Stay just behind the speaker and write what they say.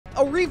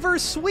a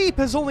reverse sweep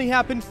has only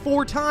happened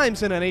 4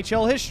 times in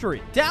NHL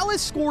history.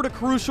 Dallas scored a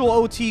crucial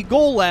OT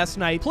goal last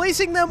night,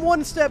 placing them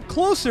one step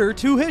closer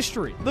to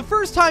history. The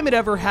first time it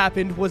ever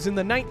happened was in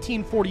the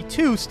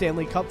 1942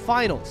 Stanley Cup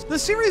Finals. The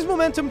series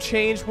momentum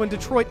changed when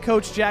Detroit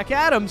coach Jack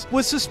Adams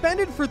was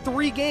suspended for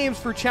 3 games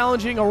for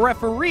challenging a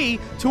referee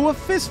to a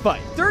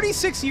fistfight.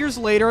 36 years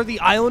later, the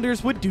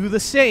Islanders would do the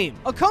same.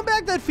 A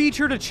comeback that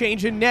featured a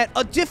change in net,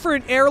 a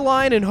different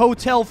airline and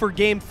hotel for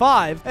Game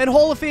 5, and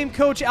Hall of Fame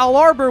coach Al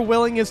Arbour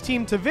willing his team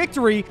to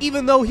victory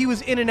even though he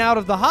was in and out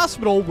of the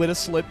hospital with a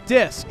slipped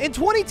disc. In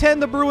 2010,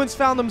 the Bruins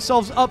found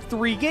themselves up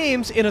 3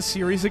 games in a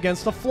series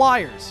against the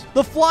Flyers.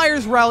 The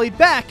Flyers rallied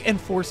back and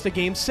forced a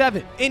Game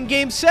 7. In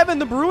Game 7,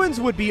 the Bruins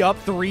would be up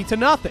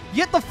 3-0.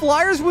 Yet the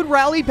Flyers would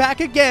rally back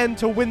again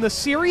to win the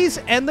series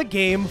and the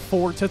game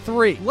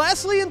 4-3.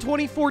 Lastly, in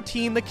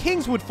 2014, the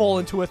Kings would fall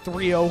into a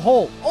 3-0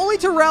 hole, only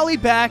to rally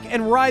back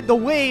and ride the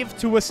wave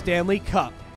to a Stanley Cup.